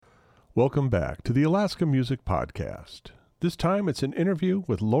Welcome back to the Alaska Music Podcast. This time it's an interview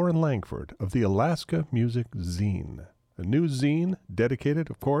with Lauren Langford of the Alaska Music Zine, a new zine dedicated,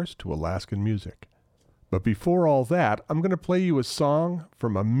 of course, to Alaskan music. But before all that, I'm going to play you a song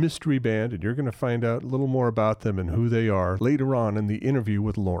from a mystery band, and you're going to find out a little more about them and who they are later on in the interview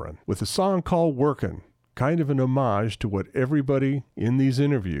with Lauren, with a song called Workin', kind of an homage to what everybody in these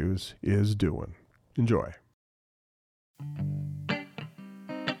interviews is doing. Enjoy.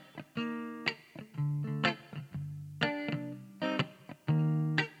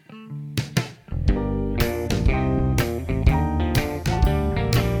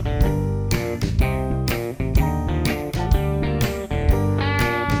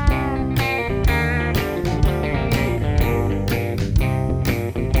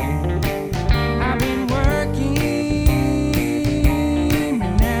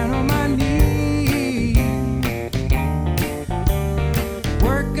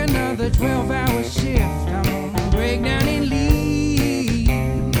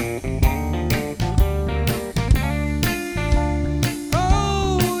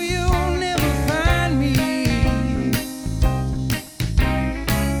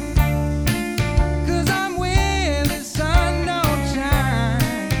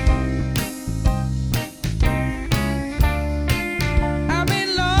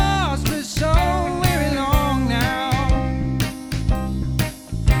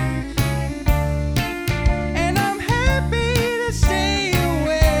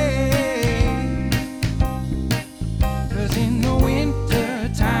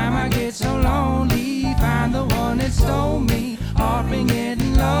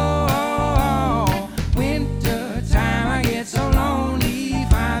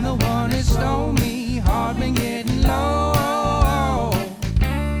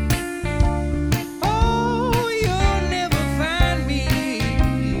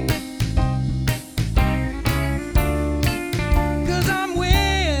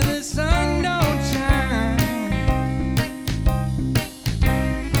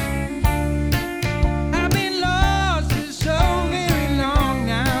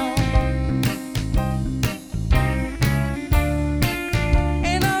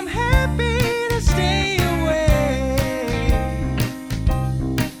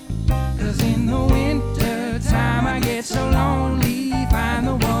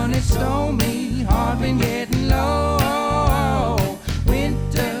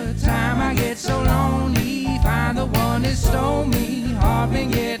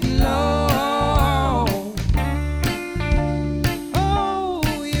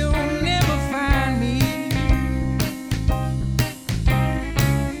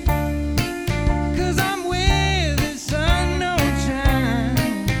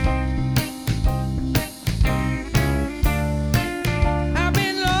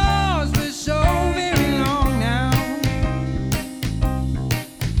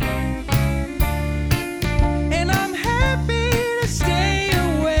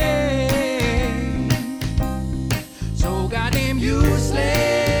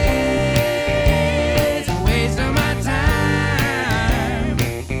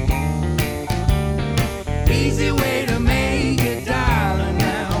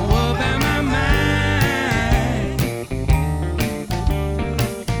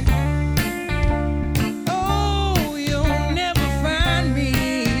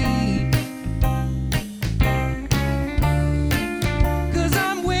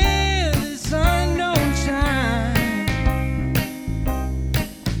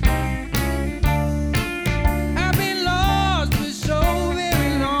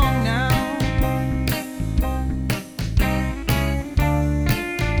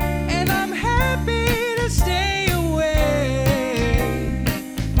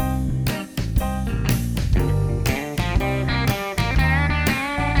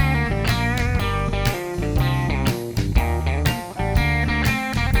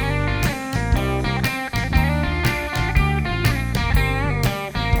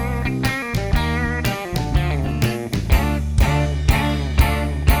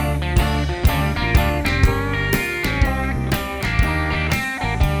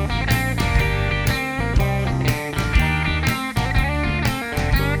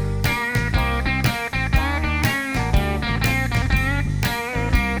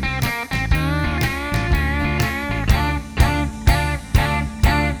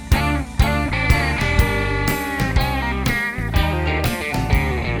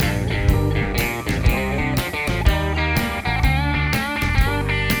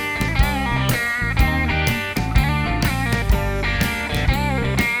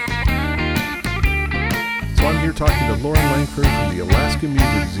 talking to Lauren Langford from the Alaska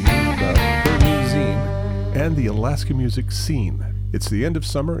Music Zine about and the Alaska Music Zine. It's the end of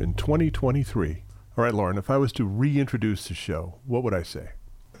summer in 2023. All right, Lauren, if I was to reintroduce the show, what would I say?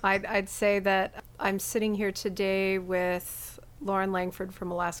 I'd say that I'm sitting here today with Lauren Langford from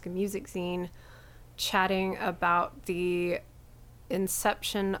Alaska Music Zine, chatting about the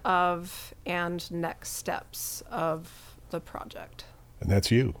inception of and next steps of the project. And that's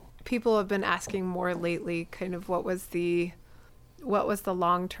you. People have been asking more lately, kind of what was the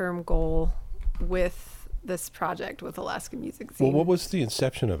long-term goal with this project with Alaska Music Zine? Well, what was the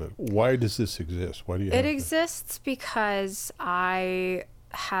inception of it? Why does this exist? Why do you? It exists because I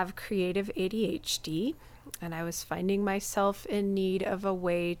have creative ADHD, and I was finding myself in need of a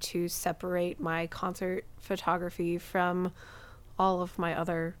way to separate my concert photography from all of my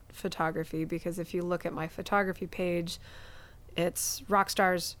other photography, because if you look at my photography page, it's rock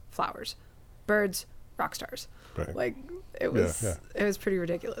stars, flowers, birds, rock stars. Right. Like it was pretty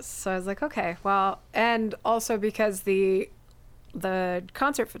ridiculous. So I was like, okay, well, and also because the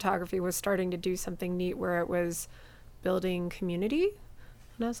concert photography was starting to do something neat where it was building community.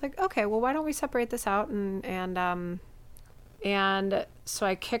 And I was like, okay, well, why don't we separate this out? And so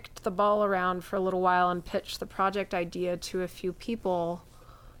I kicked the ball around for a little while and pitched the project idea to a few people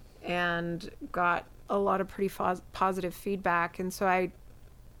and got a lot of pretty positive feedback. And so I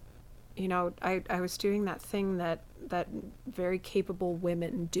was doing that thing that very capable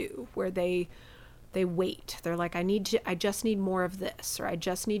women do, where they wait. They're like, I just need more of this, or I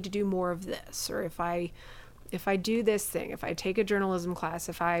just need to do more of this, or if I do this thing, if I take a journalism class,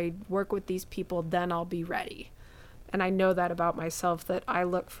 if I work with these people, then I'll be ready. And I know that about myself, that I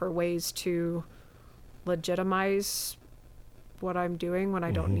look for ways to legitimize what I'm doing when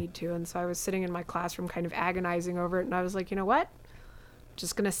I don't need to. And so I was sitting in my classroom kind of agonizing over it, and I was like, you know what? I'm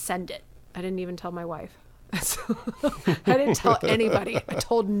just going to send it. I didn't even tell my wife. I didn't tell anybody. I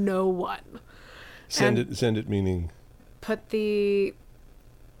told no one. Send it meaning? Make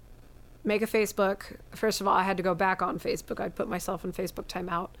a Facebook. First of all, I had to go back on Facebook. I'd put myself in Facebook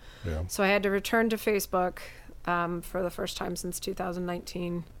timeout. Yeah. So I had to return to Facebook for the first time since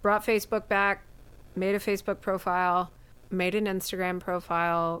 2019. Brought Facebook back, made a Facebook profile, made an Instagram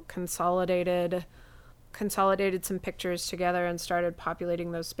profile, consolidated some pictures together and started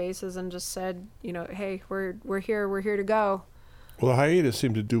populating those spaces and just said, hey, we're here to go. Well, the hiatus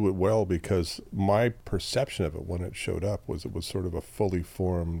seemed to do it well, because my perception of it when it showed up was it was sort of a fully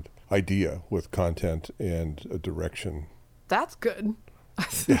formed idea with content and a direction. That's good.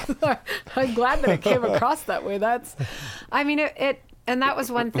 Yeah. I'm glad that it came across that way. And that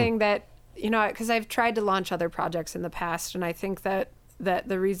was one thing that, because I've tried to launch other projects in the past, and I think that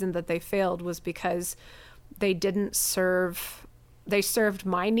the reason that they failed was because they served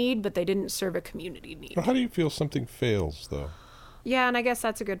my need, but they didn't serve a community need. Well, how do you feel something fails, though? Yeah, and I guess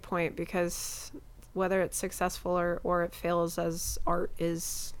that's a good point, because whether it's successful or it fails as art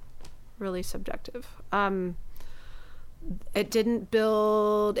is really subjective.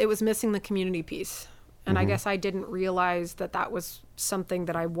 It was missing the community piece. And I guess I didn't realize that was something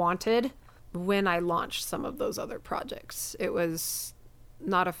that I wanted when I launched some of those other projects. It was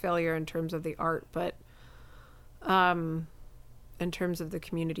not a failure in terms of the art, but in terms of the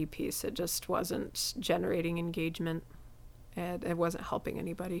community piece, it just wasn't generating engagement, and it wasn't helping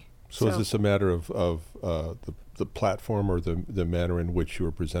anybody. So is this a matter of the platform or the manner in which you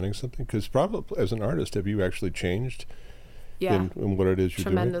were presenting something? Because probably as an artist, have you actually changed in what it is you're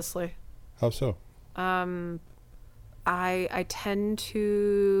tremendously. doing? How so? I tend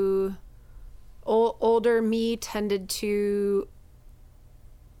to... older me tended to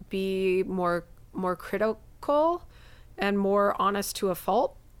be more critical and more honest to a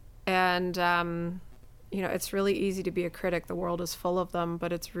fault. And, it's really easy to be a critic. The world is full of them,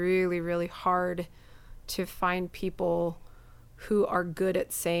 but it's really, really hard to find people who are good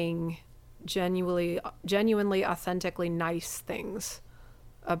at saying genuinely, authentically nice things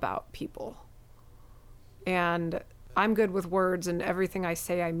about people. And I'm good with words, and everything I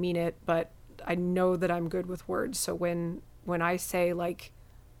say, I mean it, but I know that I'm good with words. So when I say, like,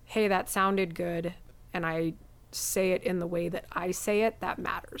 hey, that sounded good, and I say it in the way that I say it, that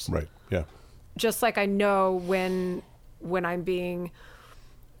matters. Right. Yeah. Just like I know when I'm being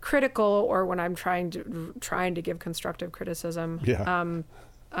critical or when I'm trying to give constructive criticism. Yeah.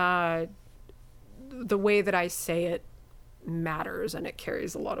 The way that I say it matters, and it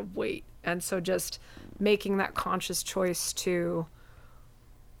carries a lot of weight. And so just making that conscious choice to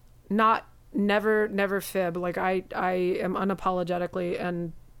never fib. Like I am unapologetically,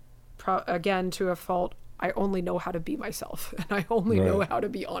 and again, to a fault, I only know how to be myself, and I only know how to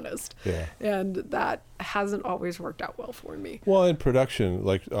be honest. Yeah. And that hasn't always worked out well for me. Well, in production,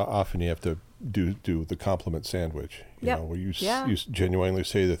 like often you have to do the compliment sandwich, Yep. where you Yeah. you genuinely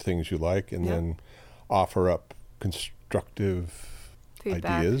say the things you like and Yep. then offer up constructive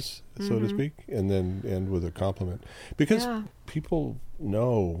Feedback. ideas, so to speak, and then end with a compliment. Because Yeah. people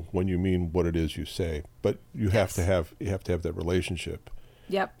know when you mean what it is you say, but you have to have that relationship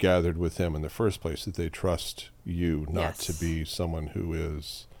Yep. gathered with them in the first place, that they trust you not to Yes. be someone who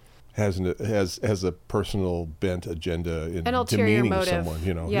has a personal bent agenda in An ulterior demeaning motive. someone,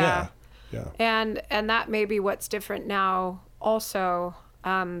 Yeah. Yeah. And that may be what's different now also.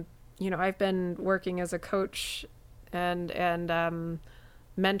 I've been working as a coach and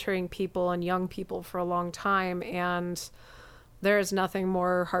mentoring people and young people for a long time, and there is nothing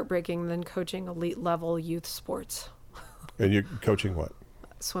more heartbreaking than coaching elite level youth sports. And you're coaching what?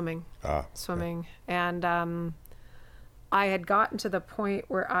 Swimming. Swimming. Okay. And I had gotten to the point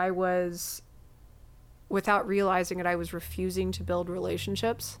where I was, without realizing it, I was refusing to build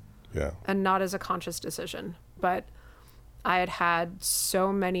relationships. Yeah. And not as a conscious decision, but I had had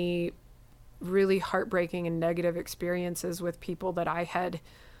so many really heartbreaking and negative experiences with people that I had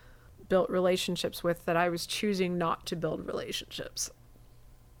built relationships with that I was choosing not to build relationships.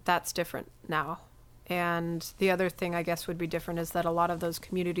 That's different now. And the other thing I guess would be different is that a lot of those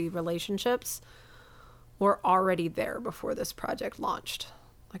community relationships were already there before this project launched.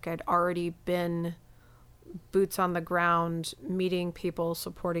 Like, I'd already been boots on the ground, meeting people,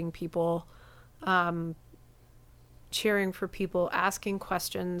 supporting people, cheering for people, asking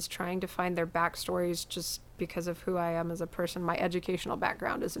questions, trying to find their backstories just because of who I am as a person. My educational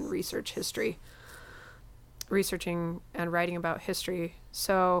background is in researching and writing about history.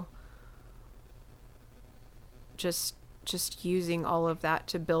 So just using all of that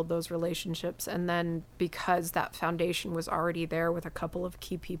to build those relationships. And then because that foundation was already there with a couple of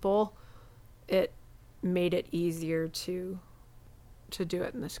key people, it made it easier to do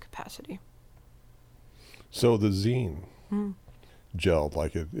it in this capacity. So the zine gelled,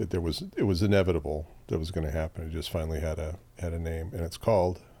 like it was inevitable that was going to happen. It just finally had a name, and it's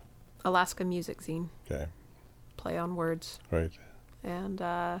called Alaska Music Zine. Okay. Play on words. Right. And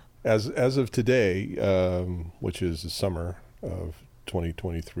as of today, which is the summer of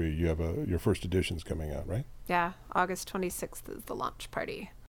 2023, you have your first edition's coming out, right? yeah, August 26th is the launch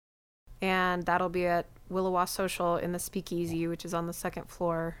party. And that'll be at Willowa Social in the Speakeasy, which is on the second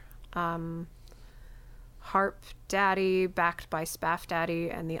floor. Harp Daddy, backed by Spaff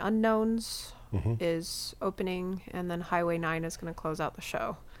Daddy and the Unknowns, is opening, and then Highway 9 is going to close out the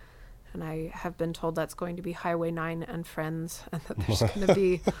show. And I have been told that's going to be Highway 9 and Friends, and that there's going to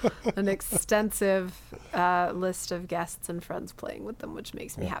be an extensive list of guests and friends playing with them, which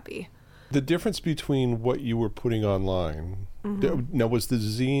makes me happy. The difference between what you were putting online, now was the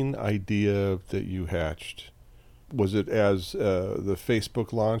zine idea that you hatched, was it as the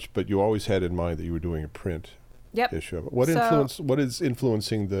Facebook launch, but you always had in mind that you were doing a print issue of it? What is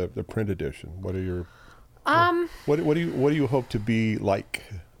influencing the print edition? What are your what do you hope to be like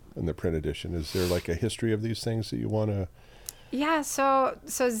in the print edition? Is there like a history of these things that you want to so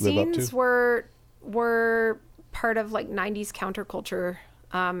zines were part of like 90s counterculture,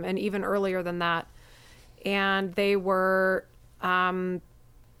 and even earlier than that, and they were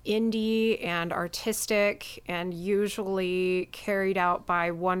indie and artistic and usually carried out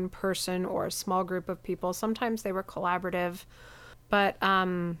by one person or a small group of people. Sometimes they were collaborative, but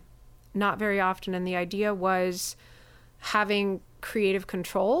not very often. And the idea was having creative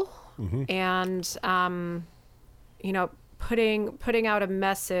control and putting out a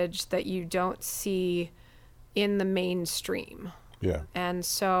message that you don't see in the mainstream. Yeah. And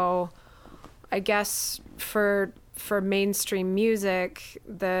so I guess for mainstream music,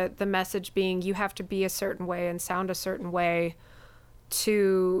 the message being you have to be a certain way and sound a certain way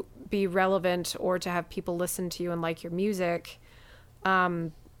to be relevant or to have people listen to you and like your music.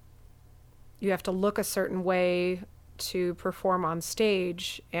 You have to look a certain way to perform on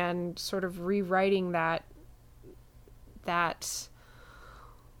stage, and sort of rewriting that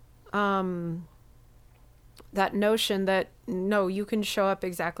notion that no, you can show up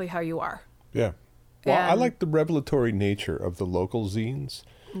exactly how you are. Yeah. Well, I like the revelatory nature of the local zines.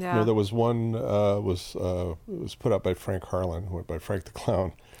 Yeah. There was one was put out by Frank Harlan, who went by Frank the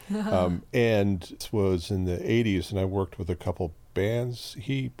Clown, and it was in the 80s, and I worked with a couple bands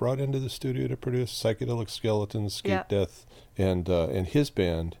he brought into the studio to produce, Psychedelic Skeletons, Skate Death, and his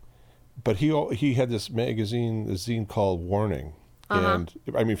band. But he had this magazine, a zine called Warning. And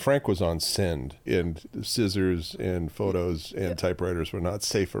I mean, Frank was on send, and scissors and photos and typewriters were not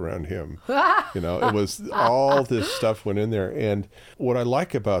safe around him. You know, it was all this stuff went in there. And what I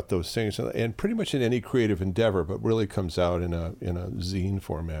like about those things, and pretty much in any creative endeavor, but really comes out in a zine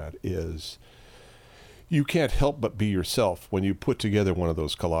format, is you can't help but be yourself when you put together one of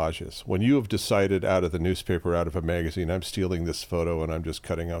those collages. When you have decided out of the newspaper, out of a magazine, I'm stealing this photo and I'm just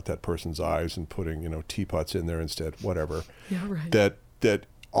cutting out that person's eyes and putting, teapots in there instead, whatever. Yeah, right. That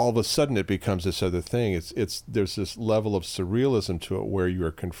all of a sudden it becomes this other thing. There's this level of surrealism to it where you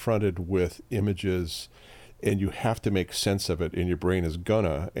are confronted with images and you have to make sense of it, and your brain is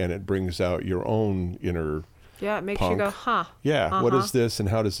gonna, and it brings out your own inner it makes punk. You go, huh? Yeah, what is this and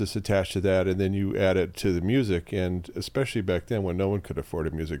how does this attach to that? And then you add it to the music, and especially back then when no one could afford a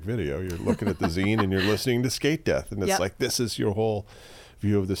music video, you're looking at the zine and you're listening to Skate Death, and it's like, this is your whole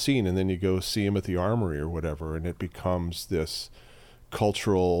view of the scene. And then you go see him at the Armory or whatever, and it becomes this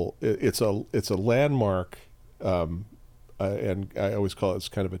cultural, it's a landmark, and I always call it's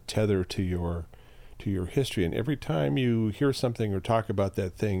kind of a tether to your history. And every time you hear something or talk about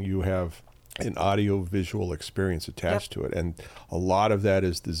that thing, you have an audio-visual experience attached to it. And a lot of that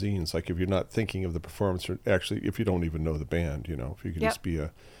is the zines. Like if you're not thinking of the performance, or actually if you don't even know the band, if you could just be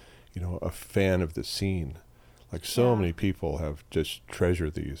a fan of the scene. Like so many people have just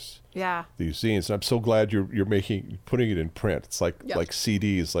treasured these zines. And I'm so glad you're putting it in print. It's like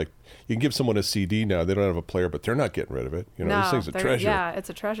CDs. Like you can give someone a CD now, they don't have a player, but they're not getting rid of it. This thing's a treasure. Yeah, it's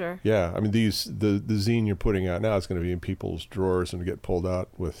a treasure. Yeah, I mean the zine you're putting out now is going to be in people's drawers and get pulled out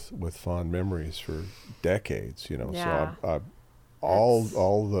with fond memories for decades. Yeah. So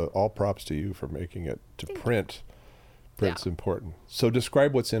all props to you for making it to print. Print's important. So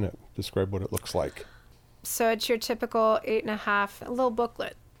describe what's in it. Describe what it looks like. So it's your typical 8.5, a little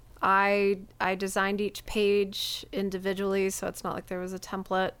booklet. I designed each page individually, so it's not like there was a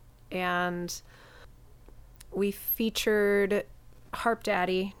template. And we featured Harp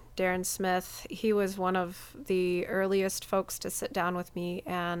Daddy, Darren Smith. He was one of the earliest folks to sit down with me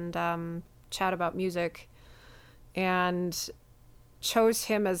and chat about music, and chose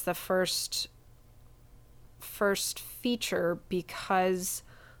him as the first feature because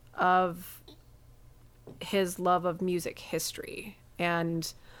of his love of music history.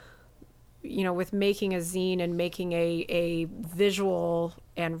 And with making a zine and making a visual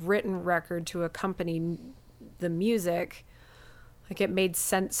and written record to accompany the music, like it made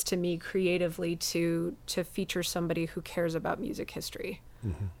sense to me creatively to feature somebody who cares about music history.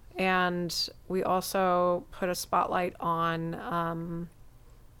 Mm-hmm. And we also put a spotlight on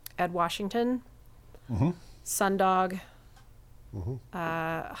Ed Washington, mm-hmm. Sundog, mm-hmm.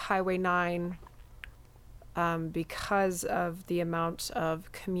 Highway 9, because of the amount of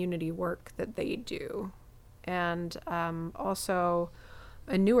community work that they do. And also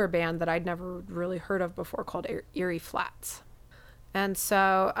a newer band that I'd never really heard of before called Erie Flats. And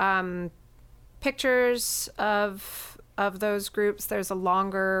so pictures of those groups. There's a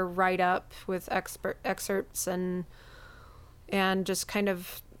longer write-up with excerpts and just kind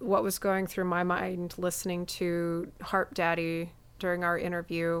of what was going through my mind listening to Harp Daddy during our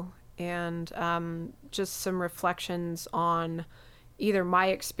interview, and just some reflections on either my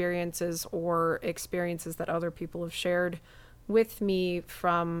experiences or experiences that other people have shared with me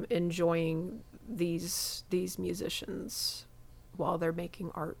from enjoying these musicians while they're making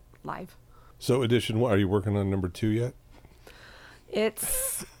art live. So edition 1, are you working on number 2 yet?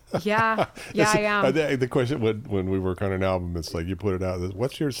 It's I am. The question when we work on an album, it's like you put it out,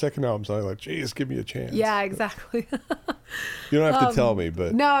 what's your second album? So I'm like, geez, give me a chance. Yeah, exactly. You don't have to tell me,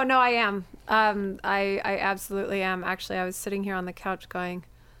 but no, I am. I absolutely am. Actually, I was sitting here on the couch going,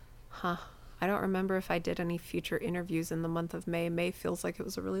 I don't remember if I did any future interviews in the month of May. May feels like it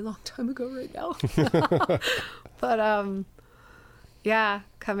was a really long time ago right now. But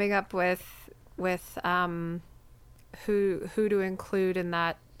coming up with who to include in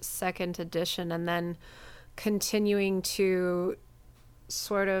that second edition, and then continuing to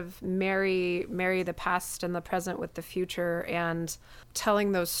sort of marry the past and the present with the future, and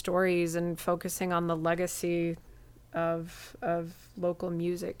telling those stories and focusing on the legacy of local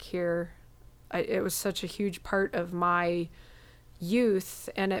music here. It was such a huge part of my youth,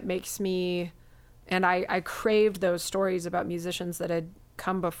 and it makes me, and I craved those stories about musicians that had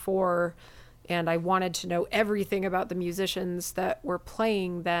come before, and I wanted to know everything about the musicians that were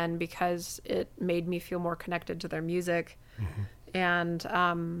playing then because it made me feel more connected to their music. Mm-hmm.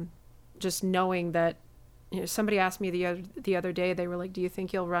 And just knowing that, somebody asked me the other day, they were like, do you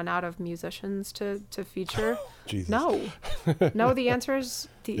think you'll run out of musicians to feature? Jesus. No, the answer is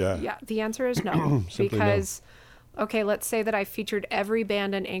the answer is no. Because okay, let's say that I featured every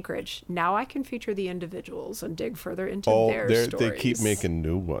band in Anchorage. Now I can feature the individuals and dig further into their stories. They keep making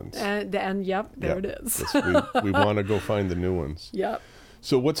new ones. And yep, there it is. Yes, we want to go find the new ones. Yep.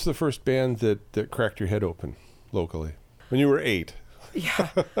 So what's the first band that cracked your head open locally? When you were 8. Yeah.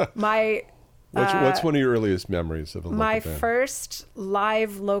 What's one of your earliest memories of a local band? My first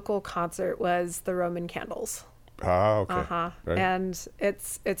live local concert was the Roman Candles. Ah, okay. Right. And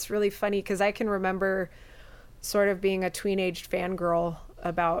it's really funny because I can remember sort of being a tween-aged fangirl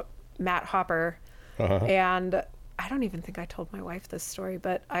about Matt Hopper. And I don't even think I told my wife this story,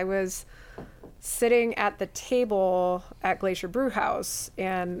 but I was sitting at the table at Glacier Brew House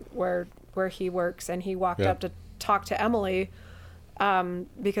and where he works, and he walked up to talk to Emily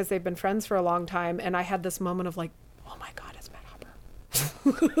because they've been friends for a long time. And I had this moment of like, oh my God, it's Matt Hopper.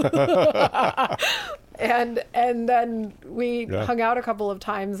 And then we hung out a couple of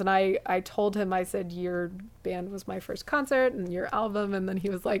times, and I told him, I said, your band was my first concert and your album. And then he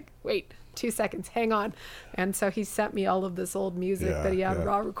was like, wait, 2 seconds, hang on. And so he sent me all of this old music that he had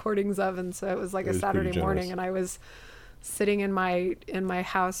raw recordings of. And so it was like a Saturday morning, and I was sitting in my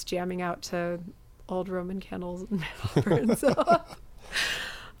house jamming out to old Roman Candles and Langford.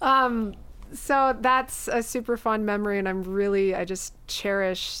 So that's a super fun memory, and I just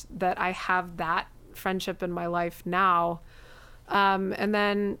cherish that I have that friendship in my life now. And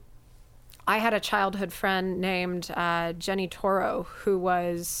then I had a childhood friend named Jenny Toro, who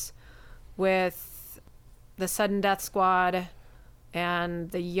was with the Sudden Death Squad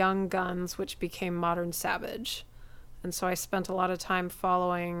and the Young Guns, which became Modern Savage. And so I spent a lot of time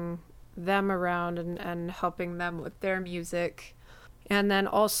following them around and helping them with their music. And then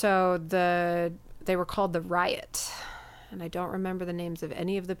also they were called The Riot. And I don't remember the names of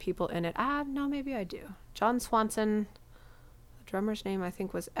any of the people in it. No, maybe I do. John Swanson, the drummer's name I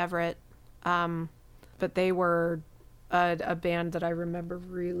think was Everett. But they were a band that I remember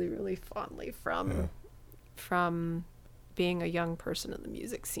really, really fondly from being a young person in the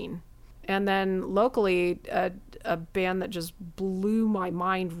music scene. And then locally, a band that just blew my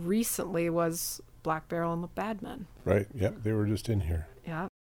mind recently was Black Barrel and the Bad Men. Right. Yeah, they were just in here. Yeah.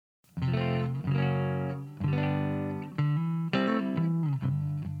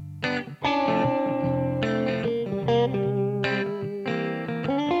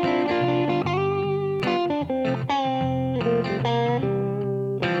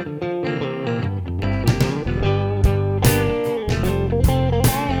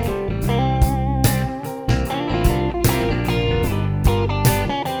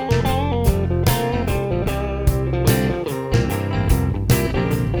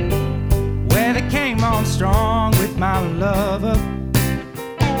 Strong with my lover.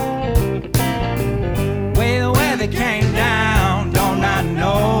 Well, where they came down, don't I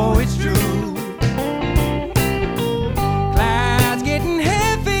know it's true? Clouds getting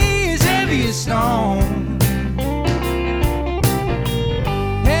heavy as stone.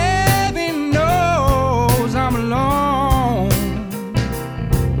 Heaven knows I'm alone.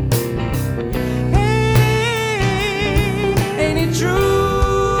 Hey, ain't it true?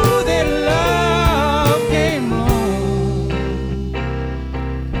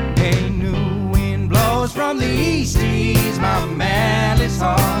 From the east ease my malice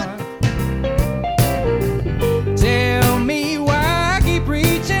heart. Tell me why I keep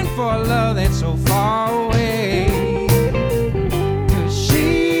reaching for a love that's so far away. 'Cause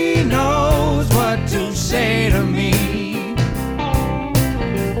she knows what to say to me.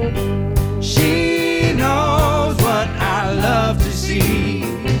 She knows what I love to see.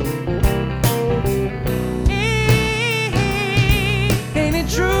 Ain't it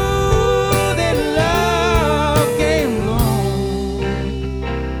true?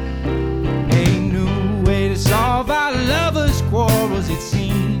 It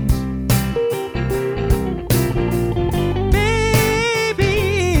seems,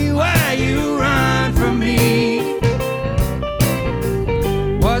 baby, why you run from me?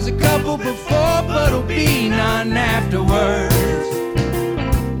 Was a couple before, but'll be none afterwards.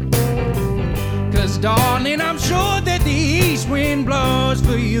 'Cause darling, I'm sure that the east wind blows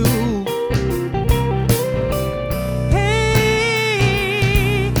for you.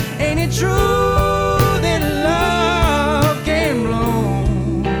 Hey, ain't it true?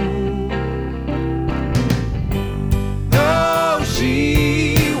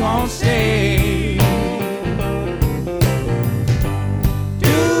 Stay.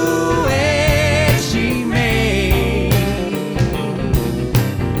 Do as she may.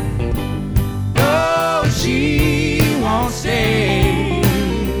 No, she won't stay.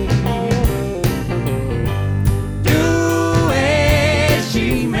 Do as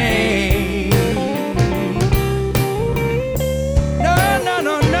she may.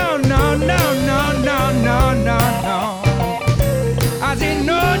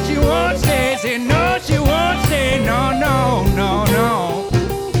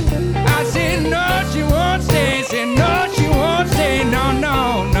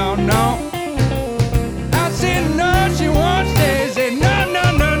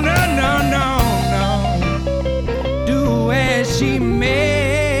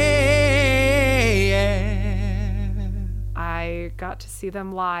 to see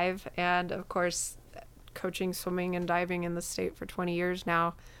them live. And of course, coaching swimming and diving in the state for 20 years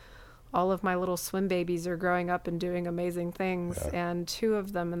now, all of my little swim babies are growing up and doing amazing things. Yeah. And 2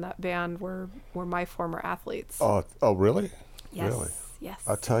 of them in that band were my former athletes. Oh, really? Yes. Really? Yes.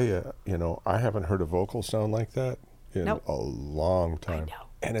 I'll tell you, I haven't heard a vocal sound like that in Nope. a long time. I know.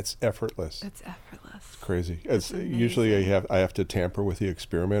 And it's effortless. It's effortless. Crazy. It's usually I have to tamper with the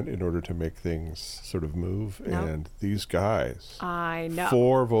experiment in order to make things sort of move. Nope. And these guys, I know.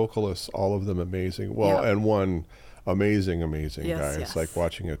 4 vocalists, all of them amazing. Well, Yep. and one amazing Yes, guy. It's yes. like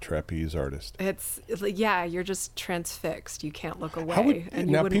watching a trapeze artist. It's like, yeah, you're just transfixed. You can't look away. How would, and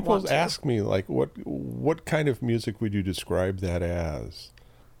you now wouldn't people want to. ask me like, what kind of music would you describe that as?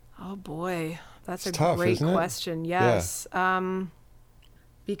 Oh boy, that's It's a tough, great isn't it? question. Yes.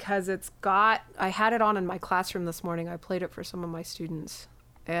 Because I had it on in my classroom this morning. I played it for some of my students,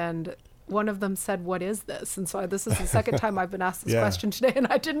 and one of them said, "What is this?" And so this is the second time I've been asked this Yeah. question today, and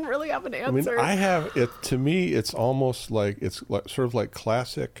I didn't really have an answer. I have it. To me, it's almost like sort of like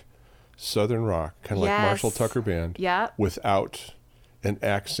classic Southern rock, kind of like Yes. Marshall Tucker Band, Yeah. without an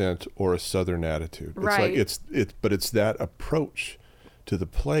accent or a Southern attitude. It's Right. like but it's that approach to the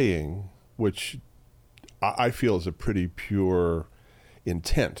playing, which I feel is a pretty pure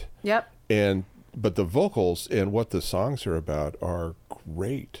intent. Yep. But the vocals and what the songs are about are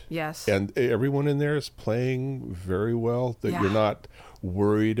great. Yes. And everyone in there is playing very well. That Yeah. you're not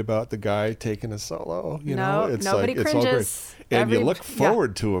worried about the guy taking a solo. You know, it's nobody like it's all great. cringes. And you look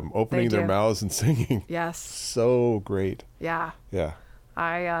forward to them opening their do. mouths and singing. Yes. So great. Yeah. Yeah.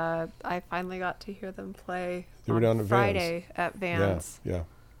 I finally got to hear them play They were on down at Vans. Friday at Vans. Yeah.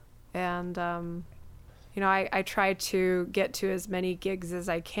 And I try to get to as many gigs as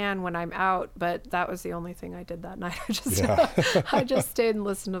I can when I'm out, but that was the only thing I did that night. I just stayed and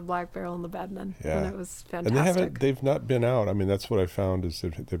listened to Black Barrel and the Badmen, and it was fantastic. And they've not been out. I mean, that's what I found is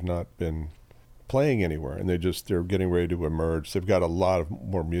they've not been playing anywhere, and they're getting ready to emerge. They've got a lot of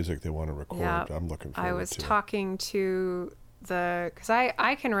more music they want to record. Yeah. I'm looking forward to. I was talking to because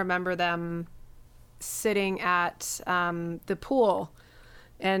I can remember them sitting at the pool,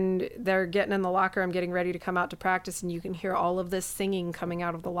 and they're getting in the locker room, getting ready to come out to practice, and you can hear all of this singing coming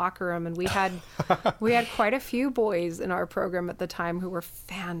out of the locker room. And we had quite a few boys in our program at the time who were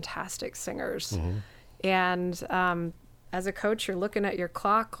fantastic singers. Mm-hmm. And as a coach, you're looking at your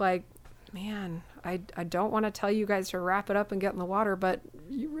clock like, man, I don't want to tell you guys to wrap it up and get in the water, but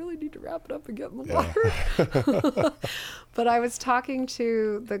you really need to wrap it up and get in the water. But I was talking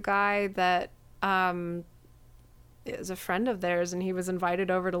to the guy that is a friend of theirs, and he was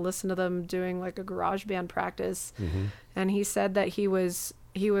invited over to listen to them doing like a garage band practice. Mm-hmm. And he said that he was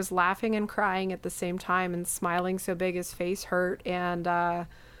laughing and crying at the same time and smiling so big his face hurt. And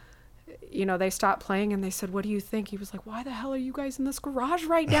they stopped playing and they said, "What do you think?" He was like, "Why the hell are you guys in this garage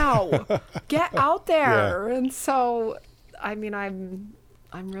right now? Get out there." Yeah. And so, I mean, I'm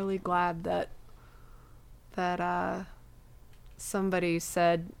really glad that somebody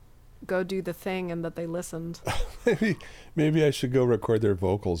said, "Go do the thing," and that they listened. Maybe I should go record their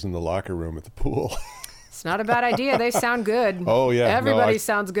vocals in the locker room at the pool. It's not a bad idea. They sound good. Oh yeah, everybody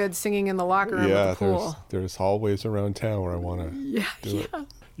sounds good singing in the locker room at the pool. There's hallways around town where I want to do it.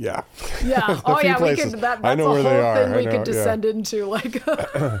 Yeah. Oh yeah, places. We could. That's I know a where whole they are. thing we could descend into. Like.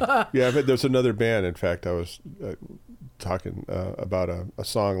 Yeah, but there's another band. In fact, I was talking about a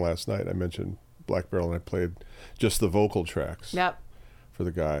song last night. I mentioned Black Barrel, and I played just the vocal tracks. Yep. For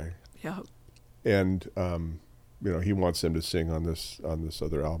the guy. Yep. And he wants them to sing on this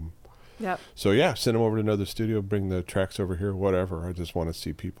other album. Yep. So yeah, send them over to another studio, bring the tracks over here, whatever. I just want to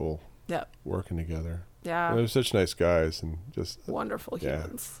see people working together. Yeah. And they're such nice guys and just wonderful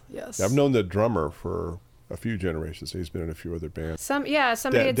humans. Yes. I've known the drummer for a few generations. He's been in a few other bands. Somebody had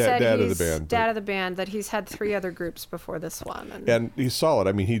said dad he's dad of the band, that he's had 3 other groups before this one. And he's solid.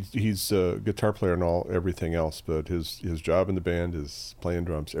 I mean, he's a guitar player and everything else, but his job in the band is playing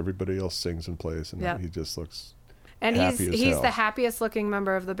drums. Everybody else sings and plays, and he just looks and happy as he's hell. the happiest looking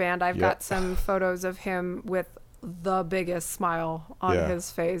member of the band. I've got some photos of him with the biggest smile on his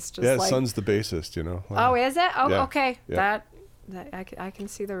face. Just his son's the bassist, Oh, is it? Oh, yeah. Okay. Yeah. That I can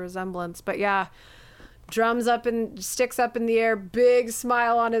see the resemblance. But yeah, drums up and sticks up in the air, big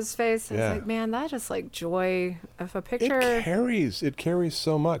smile on his face. It's like, man, that just like joy of a picture. It carries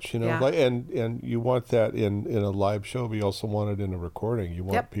so much, and you want that in a live show, but you also want it in a recording. You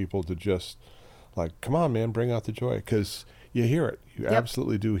want people to just like, come on, man, bring out the joy, because you hear it. You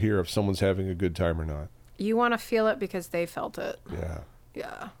absolutely do hear if someone's having a good time or not. You want to feel it because they felt it.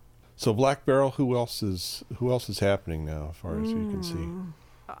 Yeah. So Black Barrel, who else is happening now, as far as you can see?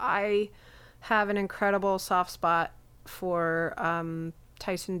 I have an incredible soft spot for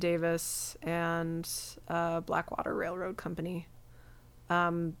Tyson Davis and Blackwater Railroad Company,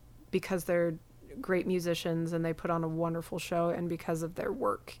 because they're great musicians and they put on a wonderful show, and because of their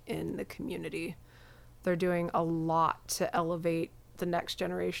work in the community. They're doing a lot to elevate the next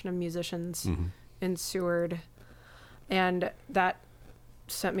generation of musicians in Seward. And that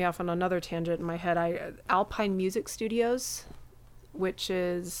sent me off on another tangent in my head. Alpine Music Studios, which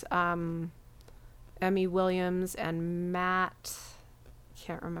is Emmy Williams and Matt,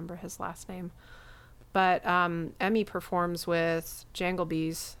 can't remember his last name, but Emmy performs with Jangle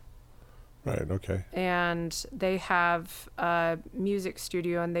Bees. Right, okay. And they have a music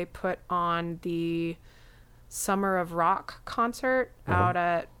studio, and they put on the Summer of Rock concert out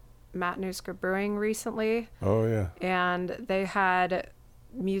at Matanuska Brewing recently. Oh, yeah. And they had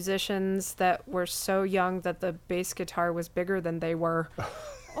musicians that were so young that the bass guitar was bigger than they were,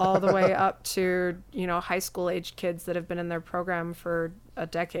 all the way up to, high school aged kids that have been in their program for a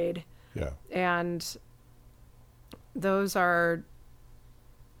decade. Yeah. And those are,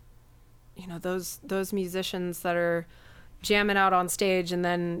 those musicians that are jamming out on stage and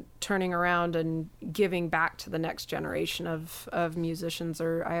then turning around and giving back to the next generation of musicians.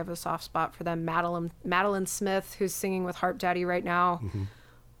 Or I have a soft spot for them. Madeline Smith, who's singing with Harp Daddy right now.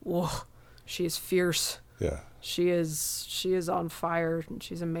 Whoa, she is fierce. Yeah. She is on fire, and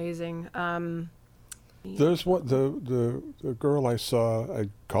she's amazing. There's what the girl I saw, I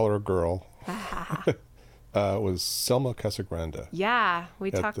call her a girl, was Selma Casagrande. Yeah,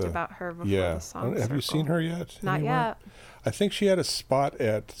 we talked about her before the song. Have you seen her yet? Not anywhere? yet. I think she had a spot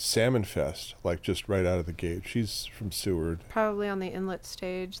at Salmon Fest, like just right out of the gate. She's from Seward. Probably on the inlet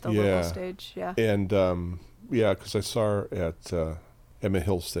stage, the local stage, yeah. And because I saw her at Emma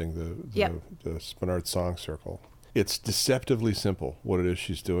Hill's thing, the Spinard Song Circle. It's deceptively simple what it is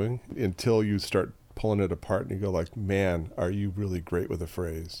she's doing until you start pulling it apart and you go like, man, are you really great with a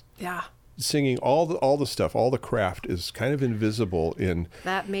phrase? Yeah. Singing all the stuff, all the craft is kind of invisible in.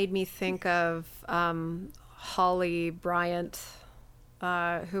 That made me think of Holly Bryant,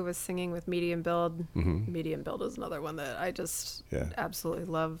 who was singing with Medium Build. Medium Build is another one that I just absolutely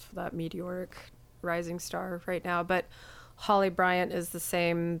love, that meteoric rising star right now. But Holly Bryant is the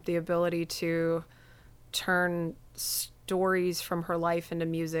same, the ability to turn stories from her life into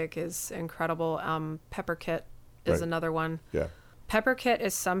music is incredible. Pepper Kit is another one. Yeah. Pepper Kit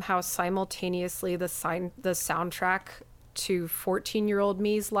is somehow simultaneously the soundtrack to 14-year-old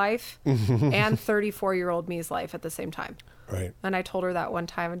me's life and 34-year-old me's life at the same time. Right. And I told her that one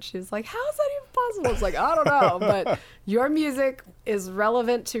time, and she was like, how is that even possible? I was like, I don't know, but your music is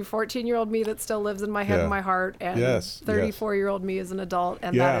relevant to 14-year-old me that still lives in my head and my heart, and 34-year-old me is an adult,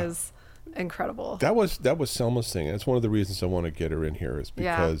 and that is incredible. That was Selma's thing. That's one of the reasons I want to get her in here, is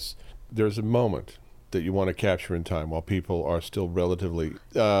because there's a moment that you want to capture in time while people are still relatively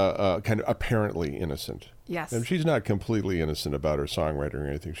kind of apparently innocent. Yes. And she's not completely innocent about her songwriting or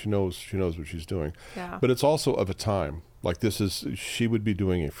anything. She knows what she's doing. Yeah. But it's also of a time. Like she would be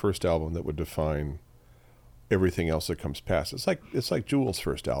doing a first album that would define everything else that comes past. It's like Jewel's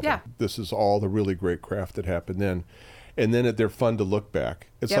first album. Yeah. This is all the really great craft that happened then. And then they're fun to look back.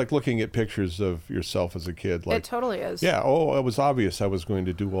 It's like looking at pictures of yourself as a kid. Like, it totally is. Yeah. It was obvious I was going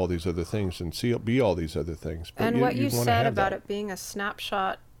to do all these other things and be all these other things. But and what you said about it being a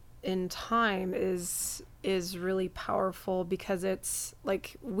snapshot in time is really powerful, because it's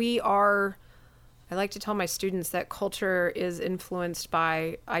like I like to tell my students that culture is influenced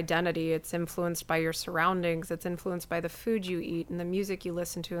by identity. It's influenced by your surroundings. It's influenced by the food you eat and the music you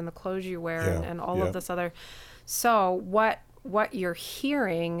listen to and the clothes you wear and all of this other. So what you're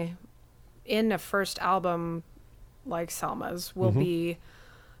hearing in a first album like Selma's will be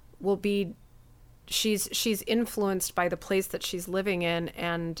she's influenced by the place that she's living in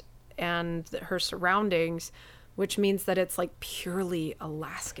and her surroundings, which means that it's like purely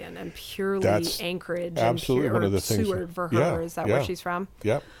Alaskan and purely Anchorage absolutely and one of the things Seward for her. Is that where she's from?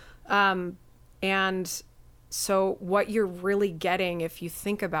 Yep. And so what you're really getting, if you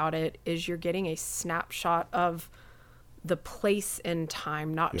think about it, is you're getting a snapshot of the place in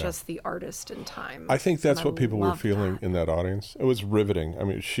time, not just the artist in time. I think that's what people were feeling in that audience. It was riveting. I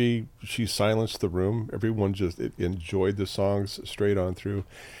mean, she silenced the room. Everyone just enjoyed the songs straight on through.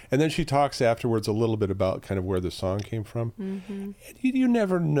 And then she talks afterwards a little bit about kind of where the song came from. And you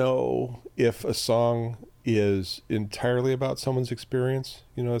never know if a song is entirely about someone's experience.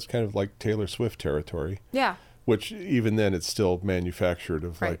 It's kind of like Taylor Swift territory. Yeah. Which even then it's still manufactured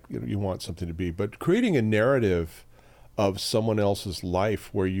of like, you want something to be. But creating a narrative of someone else's life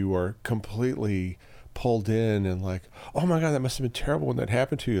where you are completely pulled in and like, oh my God, that must have been terrible when that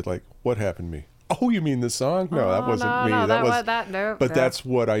happened to you. Like, what happened to me? Oh, you mean the song? No, that wasn't me. No, that was no. But that's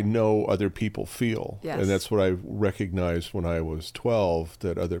what I know other people feel. Yes. And that's what I recognized when I was 12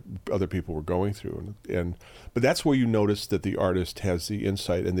 that other people were going through. But that's where you notice that the artist has the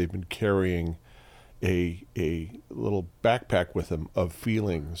insight, and they've been carrying a little backpack with them of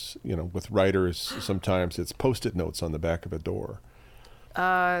feelings. With writers, sometimes it's Post-it notes on the back of a door.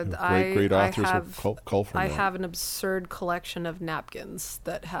 Great authors will cull from that. I have an absurd collection of napkins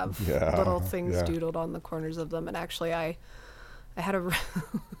that have little things doodled on the corners of them. And actually, I had a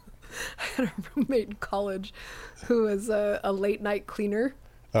I had a roommate in college who was a late night cleaner.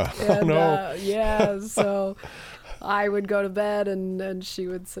 So I would go to bed and she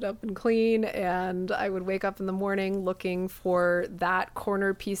would sit up and clean, and I would wake up in the morning looking for that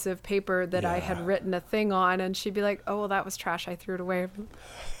corner piece of paper that I had written a thing on, and she'd be like, "Oh, well, that was trash. I threw it away."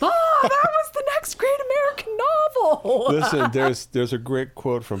 Oh, that was the next great American novel. Listen, there's a great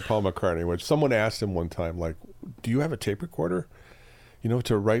quote from Paul McCartney, which someone asked him one time, like, "Do you have a tape recorder,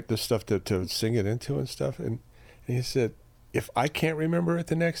 to write this stuff to sing it into and stuff?" And he said, "If I can't remember it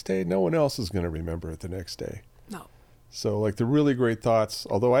the next day, no one else is going to remember it the next day." No. So, like, the really great thoughts,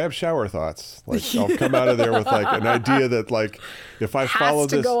 although I have shower thoughts, like, I'll come out of there with, like, an idea that, like, if I follow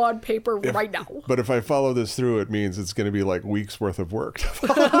this... Has to go on paper right now. But if I follow this through, it means it's going to be, like, weeks' worth of work to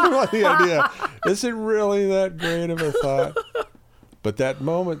follow through on the idea. Is it really that great of a thought? But that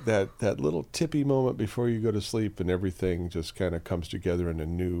moment, that little tippy moment before you go to sleep and everything just kind of comes together in a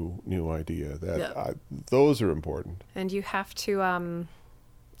new idea, those are important. And you have to,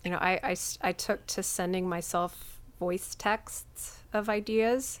 I took to sending myself voice texts of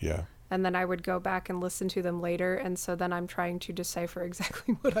ideas. Yeah. And then I would go back and listen to them later. And so then I'm trying to decipher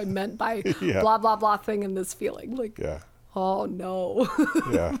exactly what I meant by blah, blah, blah thing and this feeling. Like, oh, no.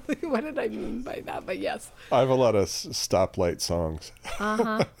 Yeah. What did I mean by that? But yes. I have a lot of stoplight songs.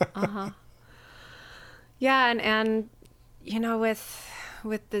 Yeah. And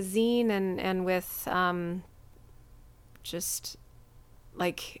with the zine and with just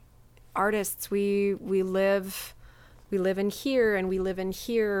like artists, we live in here and we live in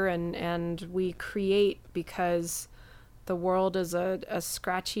here and we create because the world is a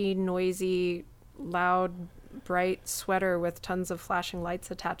scratchy, noisy, loud, bright sweater with tons of flashing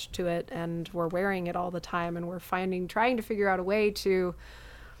lights attached to it, and we're wearing it all the time, and we're trying to figure out a way to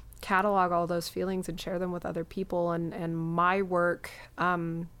catalog all those feelings and share them with other people. And my work,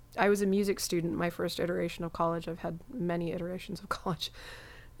 I was a music student my first iteration of college. I've had many iterations of college.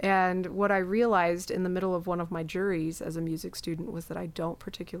 And what I realized in the middle of one of my juries as a music student was that I don't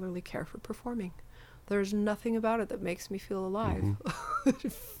particularly care for performing. There's nothing about it that makes me feel alive. Mm-hmm.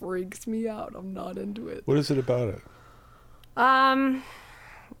 It freaks me out. I'm not into it. What is it about it? I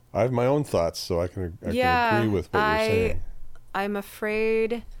have my own thoughts, so I can agree with what you're saying. I'm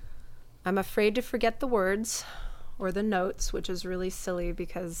afraid to forget the words or the notes, which is really silly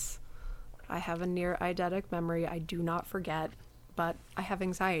because I have a near eidetic memory. I do not forget. But I have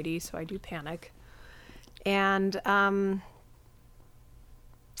anxiety, so I do panic. And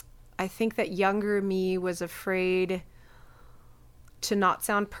I think that younger me was afraid to not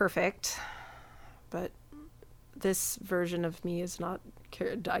sound perfect, but this version of me is not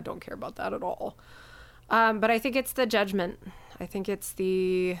I don't care about that at all. But I think it's the judgment. I think it's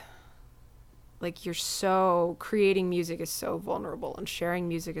creating music is so vulnerable and sharing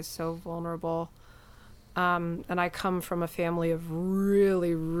music is so vulnerable. And I come from a family of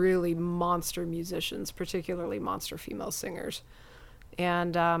really, really monster musicians, particularly monster female singers.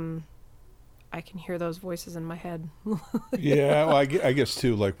 And I can hear those voices in my head. Yeah, well, I guess,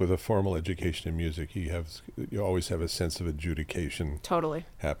 too, like with a formal education in music, you always have a sense of adjudication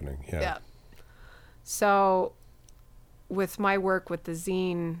happening. Yeah. So with my work with the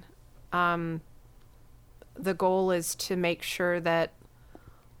zine, the goal is to make sure that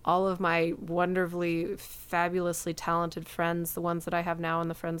all of my wonderfully, fabulously talented friends, the ones that I have now and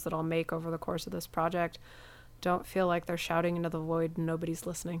the friends that I'll make over the course of this project, don't feel like they're shouting into the void and nobody's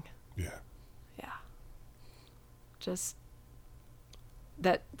listening. Yeah. Just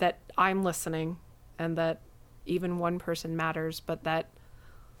that I'm listening and that even one person matters, but that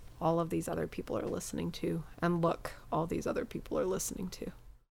all of these other people are listening to. And look, all these other people are listening to.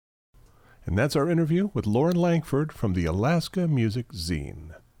 And that's our interview with Lauren Langford from the Alaska Music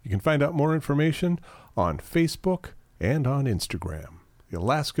Zine. You can find out more information on Facebook and on Instagram. The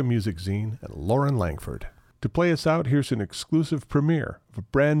Alaska Music Zine and Lauren Langford. To play us out, here's an exclusive premiere of a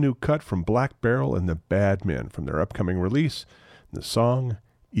brand new cut from Black Barrel and the Bad Men from their upcoming release, the song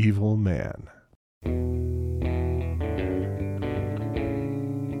Evil Man.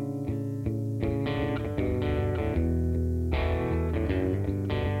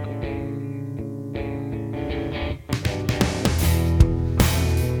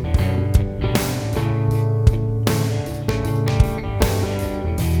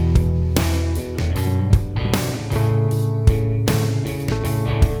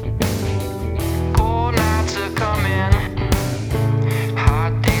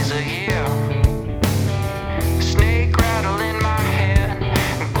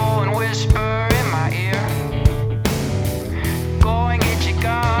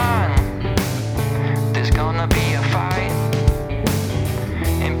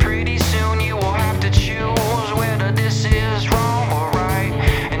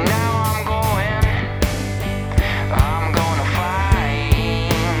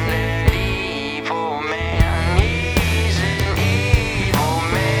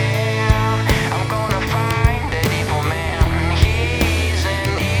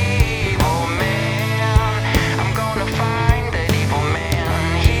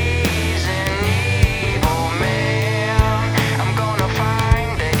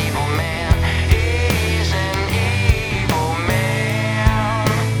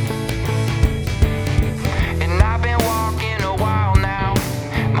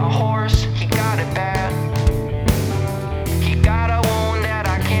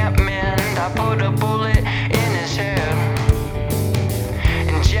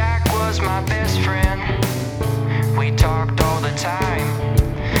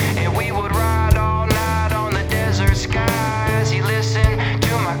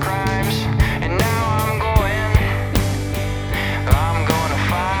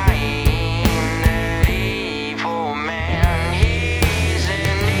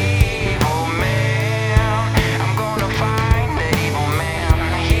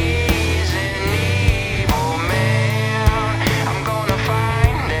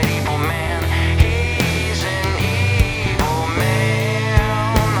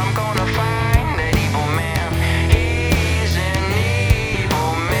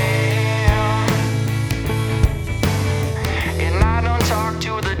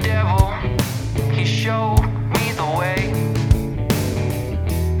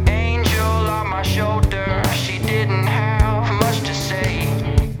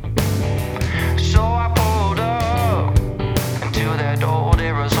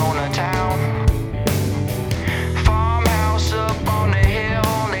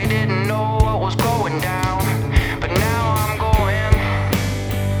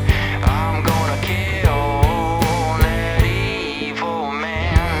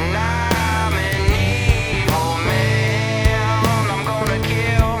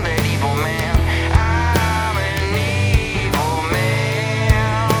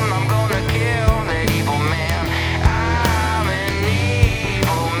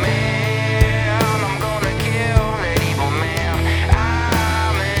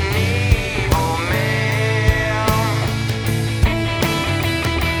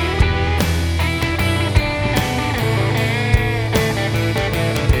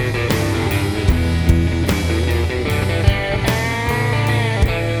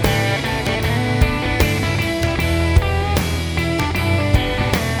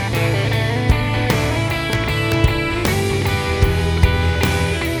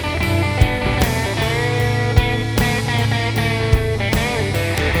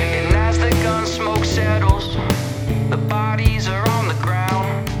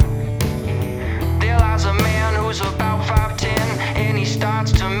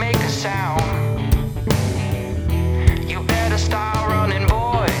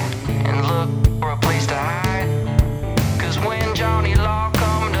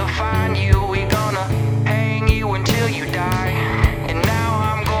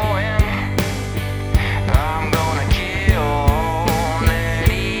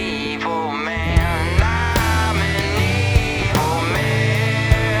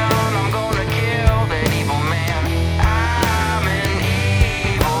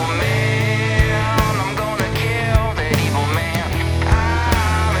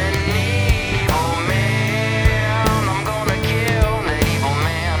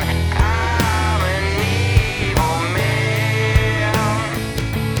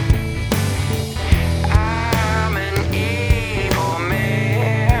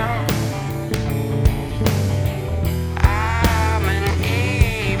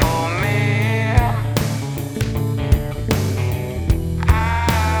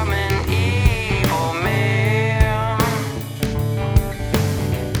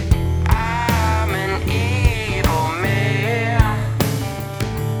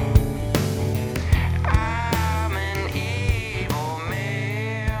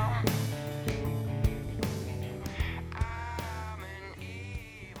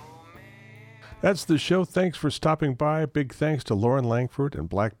 That's the show. Thanks for stopping by. Big thanks to Lauren Langford and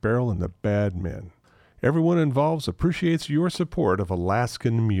Black Barrel and the Bad Men. Everyone involved appreciates your support of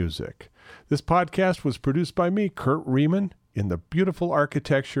Alaskan music. This podcast was produced by me, Kurt Riemann, in the beautiful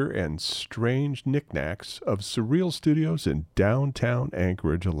architecture and strange knickknacks of Surreal Studios in downtown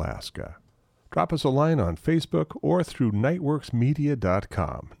Anchorage, Alaska. Drop us a line on Facebook or through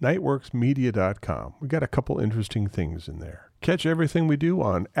nightworksmedia.com. Nightworksmedia.com. We got a couple interesting things in there. Catch everything we do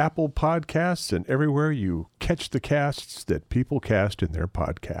on Apple Podcasts and everywhere you catch the casts that people cast in their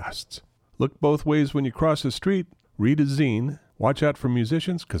podcasts. Look both ways when you cross the street, read a zine, watch out for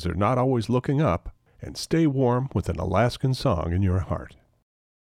musicians because they're not always looking up, and stay warm with an Alaskan song in your heart.